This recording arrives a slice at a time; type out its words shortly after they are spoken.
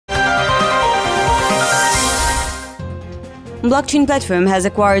Blockchain platform has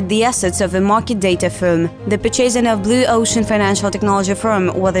acquired the assets of a market data firm. The purchasing of Blue Ocean financial technology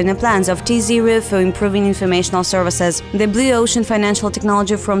firm within the plans of T0 for improving informational services. The Blue Ocean financial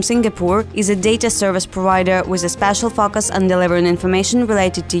technology from Singapore is a data service provider with a special focus on delivering information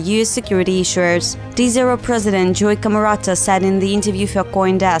related to US security issuers. T0 president Joe Cammarata said in the interview for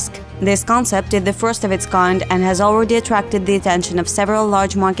CoinDesk, "This concept is the first of its kind and has already attracted the attention of several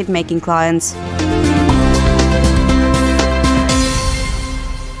large market-making clients."